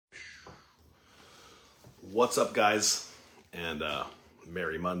What's up, guys? And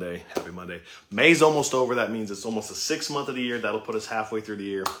Merry Monday, Happy Monday. May's almost over. That means it's almost the 6th month of the year. That'll put us halfway through the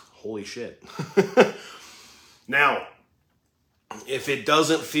year. Holy shit. Now, if it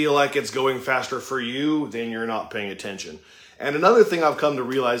doesn't feel like it's going faster for you, then you're not paying attention. And another thing I've come to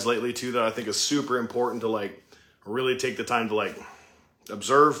realize lately too that I think is super important to really take the time to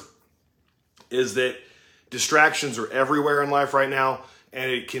observe is that distractions are everywhere in life right now,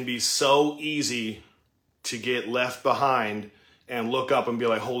 and it can be so easy to get left behind and look up and be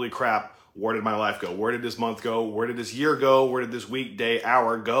like, holy crap, where did my life go? Where did this month go? Where did this year go? Where did this week, day,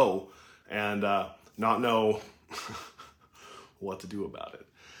 hour go? And not know what to do about it.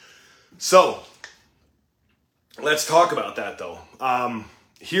 So let's talk about that though.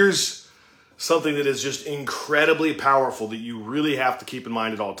 Here's something that is just incredibly powerful that you really have to keep in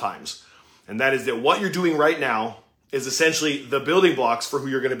mind at all times. And that is that what you're doing right now is essentially the building blocks for who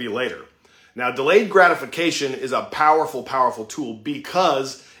you're going to be later. Now, delayed gratification is a powerful, powerful tool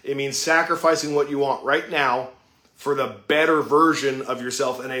because it means sacrificing what you want right now for the better version of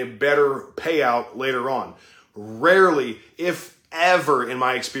yourself and a better payout later on. Rarely, if ever, in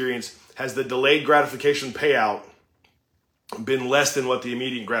my experience, has the delayed gratification payout been less than what the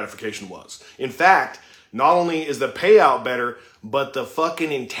immediate gratification was. In fact, not only is the payout better, but the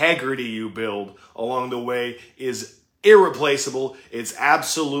fucking integrity you build along the way is irreplaceable. It's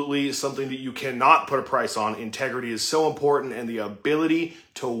absolutely something that you cannot put a price on. Integrity is so important, and the ability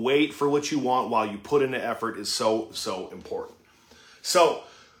to wait for what you want while you put in the effort is so, so important. So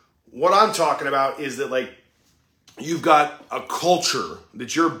what I'm talking about is that you've got a culture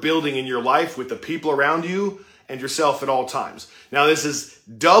that you're building in your life with the people around you and yourself at all times. Now, this is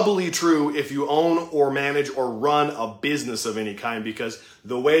doubly true if you own or manage or run a business of any kind, because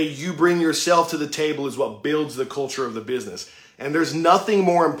the way you bring yourself to the table is what builds the culture of the business. And there's nothing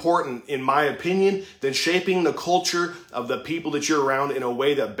more important, in my opinion, than shaping the culture of the people that you're around in a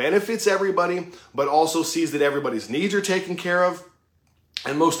way that benefits everybody, but also sees that everybody's needs are taken care of.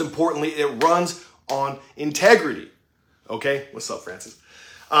 And most importantly, it runs on integrity. Okay? What's up, Francis?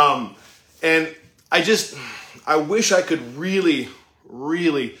 And I wish I could really,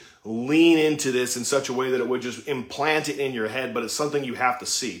 really lean into this in such a way that it would just implant it in your head, but it's something you have to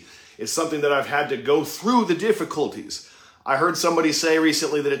see. It's something that I've had to go through the difficulties. I heard somebody say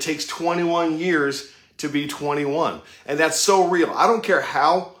recently that it takes 21 years to be 21. And that's so real. I don't care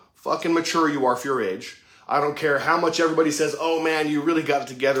how fucking mature you are for your age. I don't care how much everybody says, oh man, you really got it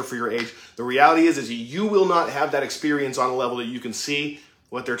together for your age. The reality is you will not have that experience on a level that you can see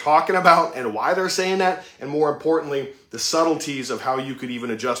what they're talking about and why they're saying that, and more importantly, the subtleties of how you could even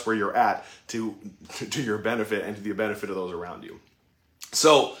adjust where you're at to your benefit and to the benefit of those around you.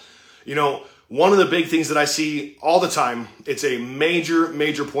 So, one of the big things that I see all the time, it's a major,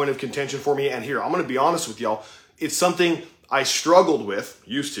 major point of contention for me. And here, I'm going to be honest with y'all. It's something I struggled with,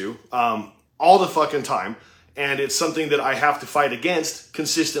 used to, all the fucking time. And it's something that I have to fight against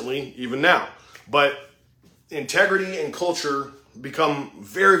consistently, even now. But integrity and culture become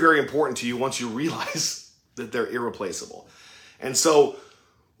very, very important to you once you realize that they're irreplaceable. And so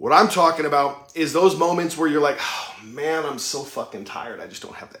what I'm talking about is those moments where you're like, oh man, I'm so fucking tired. I just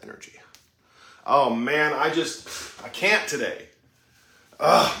don't have the energy. Oh man, I can't today.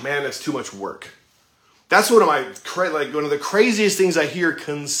 Oh man, that's too much work. That's one of the craziest things I hear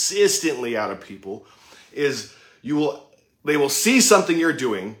consistently out of people is they will see something you're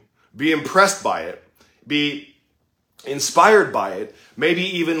doing, be impressed by it, be inspired by it, maybe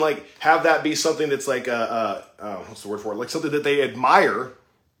even have that be something that's what's the word for it? Something that they admire.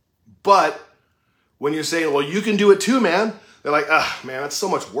 But when you're saying, well, you can do it too, man, they're like, man, that's so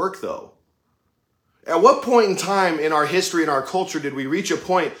much work though. At what point in time in our history and our culture did we reach a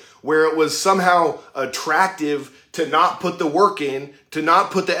point where it was somehow attractive to not put the work in, to not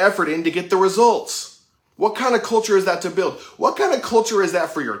put the effort in to get the results? What kind of culture is that to build? What kind of culture is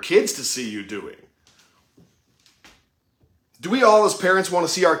that for your kids to see you doing? Do we all as parents want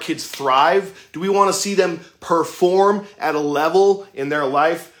to see our kids thrive? Do we want to see them perform at a level in their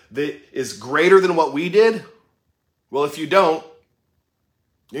life that is greater than what we did? Well, if you don't,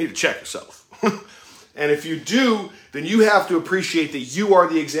 you need to check yourself. And if you do, then you have to appreciate that you are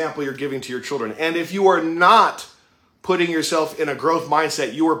the example you're giving to your children. And if you are not putting yourself in a growth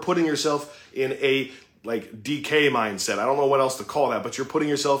mindset, you are putting yourself in a decay mindset. I don't know what else to call that, but you're putting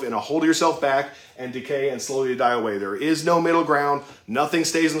yourself in a hold yourself back and decay and slowly die away. There is no middle ground. Nothing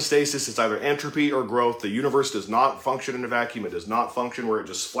stays in stasis. It's either entropy or growth. The universe does not function in a vacuum. It does not function where it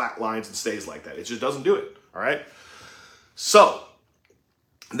just flatlines and stays like that. It just doesn't do it. All right. So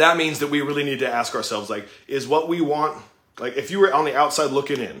that means that we really need to ask ourselves, is what we want, if you were on the outside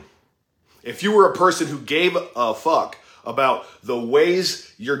looking in If you were a person who gave a fuck about the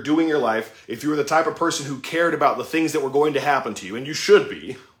ways you're doing your life, if you were the type of person who cared about the things that were going to happen to you, and you should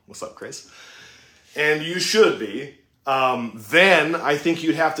be, what's up, Chris? And you should be, then I think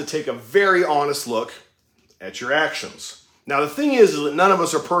you'd have to take a very honest look at your actions. Now, the thing is that none of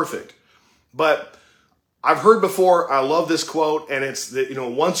us are perfect, but I've heard before, I love this quote, and it's that,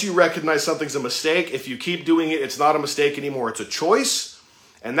 once you recognize something's a mistake, if you keep doing it, it's not a mistake anymore, it's a choice.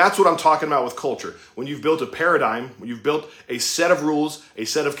 And that's what I'm talking about with culture. When you've built a paradigm, when you've built a set of rules, a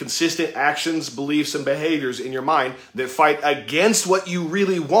set of consistent actions, beliefs, and behaviors in your mind that fight against what you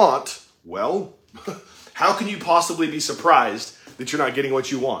really want, well, how can you possibly be surprised that you're not getting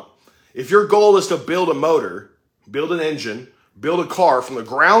what you want? If your goal is to build a motor, build an engine, build a car from the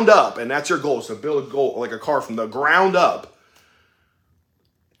ground up, and that's your goal, is to build a car from the ground up,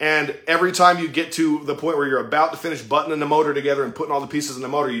 and every time you get to the point where you're about to finish buttoning the motor together and putting all the pieces in the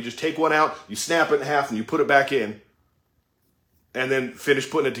motor, you just take one out, you snap it in half, and you put it back in, and then finish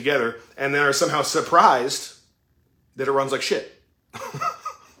putting it together, and then are somehow surprised that it runs like shit.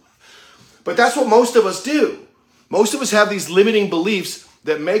 But that's what most of us do. Most of us have these limiting beliefs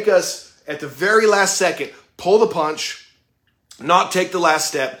that make us, at the very last second, pull the punch, not take the last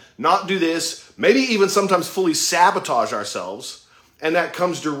step, not do this, maybe even sometimes fully sabotage ourselves. And that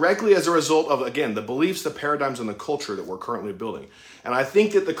comes directly as a result of, again, the beliefs, the paradigms, and the culture that we're currently building. And I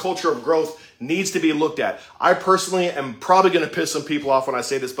think that the culture of growth needs to be looked at. I personally am probably going to piss some people off when I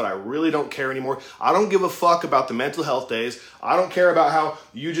say this, but I really don't care anymore. I don't give a fuck about the mental health days. I don't care about how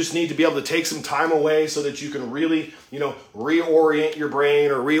you just need to be able to take some time away so that you can really, reorient your brain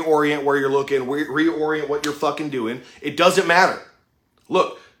or reorient where you're looking, reorient what you're fucking doing. It doesn't matter.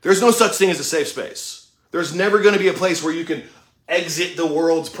 Look, there's no such thing as a safe space. There's never going to be a place where you can exit the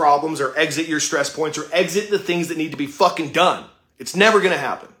world's problems or exit your stress points or exit the things that need to be fucking done. It's never going to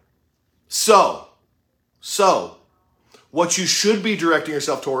happen. So, what you should be directing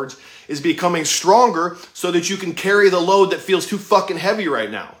yourself towards is becoming stronger so that you can carry the load that feels too fucking heavy right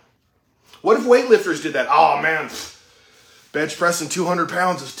now. What if weightlifters did that? Oh man, bench pressing 200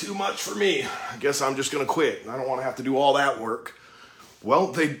 pounds is too much for me. I guess I'm just going to quit. I don't want to have to do all that work.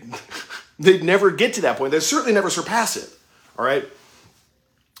 Well, they'd never get to that point. They'd certainly never surpass it. All right.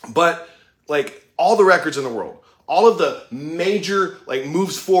 But all the records in the world, all of the major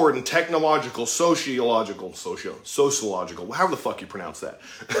moves forward in technological, sociological, however the fuck you pronounce that.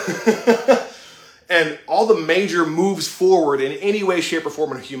 And all the major moves forward in any way, shape, or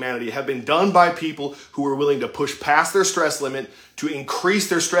form in humanity have been done by people who are willing to push past their stress limit to increase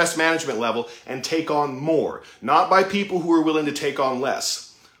their stress management level and take on more. Not by people who are willing to take on less.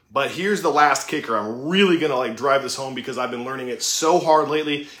 But here's the last kicker. I'm really going to drive this home because I've been learning it so hard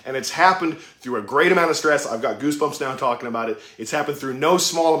lately, and it's happened through a great amount of stress. I've got goosebumps now talking about it. It's happened through no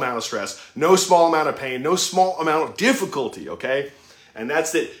small amount of stress, no small amount of pain, no small amount of difficulty, okay? And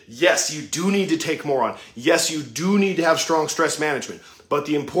that's that, yes, you do need to take more on. Yes, you do need to have strong stress management. But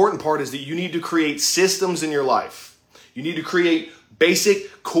the important part is that you need to create systems in your life. You need to create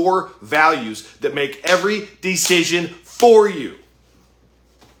basic core values that make every decision for you.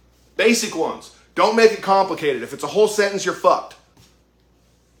 Basic ones. Don't make it complicated. If it's a whole sentence, you're fucked.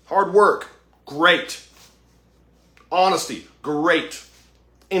 Hard work, great. Honesty, great.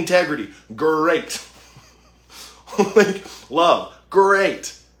 Integrity, great. Love,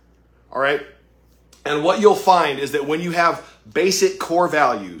 great. All right? And what you'll find is that when you have basic core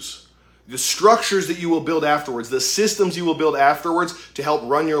values, the structures that you will build afterwards, the systems you will build afterwards to help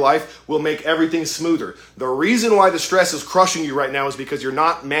run your life will make everything smoother. The reason why the stress is crushing you right now is because you're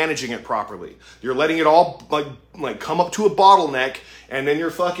not managing it properly. You're letting it all come up to a bottleneck, and then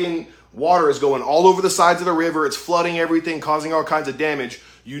your fucking water is going all over the sides of the river. It's flooding everything, causing all kinds of damage.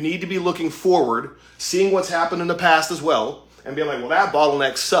 You need to be looking forward, seeing what's happened in the past as well, and being like, well, that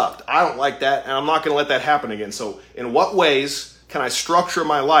bottleneck sucked. I don't like that, and I'm not going to let that happen again. So in what ways can I structure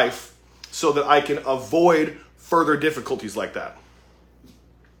my life so that I can avoid further difficulties like that?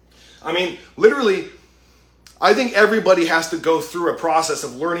 I mean, literally, I think everybody has to go through a process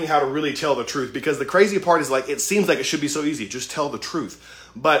of learning how to really tell the truth, because the crazy part is it seems like it should be so easy. Just tell the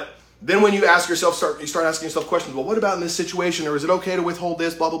truth. But then when you ask yourself, you start asking yourself questions, well, what about in this situation? Or is it okay to withhold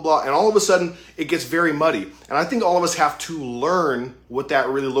this, blah, blah, blah. And all of a sudden it gets very muddy. And I think all of us have to learn what that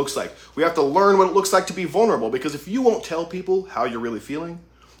really looks like. We have to learn what it looks like to be vulnerable, because if you won't tell people how you're really feeling,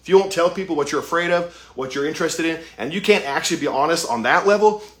 if you won't tell people what you're afraid of, what you're interested in, and you can't actually be honest on that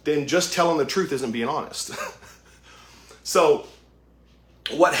level, then just telling the truth isn't being honest. So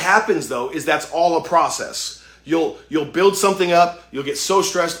what happens though is that's all a process. You'll build something up. You'll get so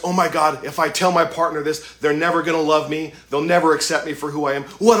stressed. Oh my God, if I tell my partner this, they're never going to love me. They'll never accept me for who I am.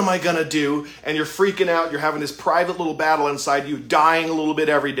 What am I going to do? And you're freaking out. You're having this private little battle inside you, dying a little bit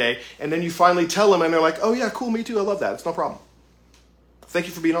every day. And then you finally tell them and they're like, oh yeah, cool, me too. I love that. It's no problem. Thank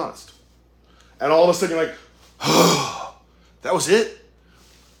you for being honest. And all of a sudden you're like, oh, that was it?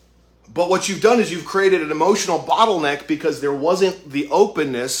 But what you've done is you've created an emotional bottleneck because there wasn't the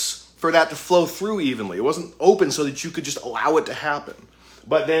openness for that to flow through evenly. It wasn't open so that you could just allow it to happen.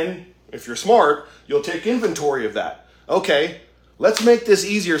 But then, if you're smart, you'll take inventory of that. Okay, let's make this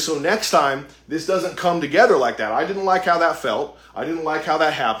easier so next time this doesn't come together like that. I didn't like how that felt. I didn't like how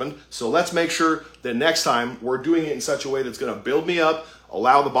that happened. So let's make sure that next time we're doing it in such a way that's going to build me up,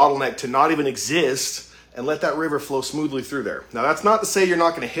 allow the bottleneck to not even exist, and let that river flow smoothly through there. Now, that's not to say you're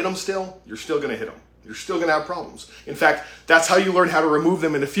not going to hit them still. You're still going to hit them. You're still going to have problems. In fact, that's how you learn how to remove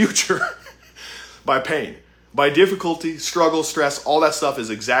them in the future. By pain. By difficulty, struggle, stress, all that stuff is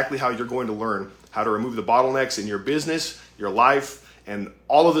exactly how you're going to learn how to remove the bottlenecks in your business, your life, and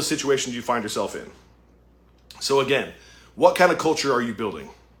all of the situations you find yourself in. So again, what kind of culture are you building?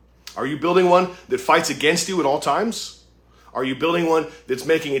 Are you building one that fights against you at all times? Are you building one that's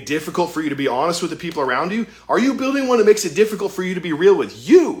making it difficult for you to be honest with the people around you? Are you building one that makes it difficult for you to be real with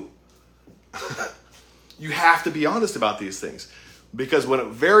you? You have to be honest about these things. Because when at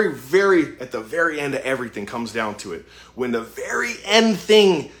the very end of everything comes down to it, when the very end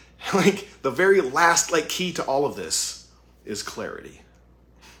thing, like the very last key to all of this is clarity.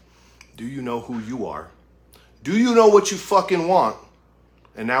 Do you know who you are? Do you know what you fucking want?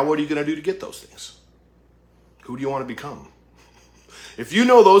 And now what are you going to do to get those things? Who do you want to become? If you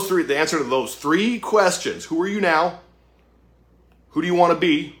know the answer to those three questions, who are you now? Who do you want to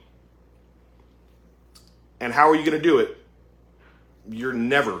be? And how are you going to do it? You're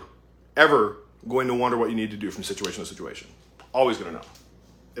never, ever going to wonder what you need to do from situation to situation. Always going to know.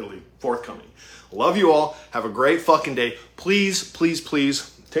 It'll be forthcoming. Love you all. Have a great fucking day. Please, please,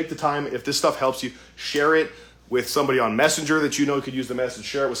 please take the time. If this stuff helps you, share it with somebody on Messenger that you know could use the message.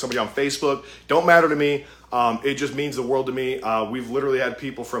 Share it with somebody on Facebook. Don't matter to me. It just means the world to me. We've literally had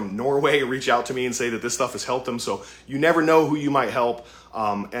people from Norway reach out to me and say that this stuff has helped them. So you never know who you might help.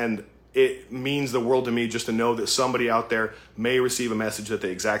 And it means the world to me just to know that somebody out there may receive a message that they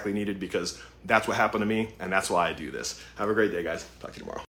exactly needed, because that's what happened to me and that's why I do this. Have a great day, guys. Talk to you tomorrow.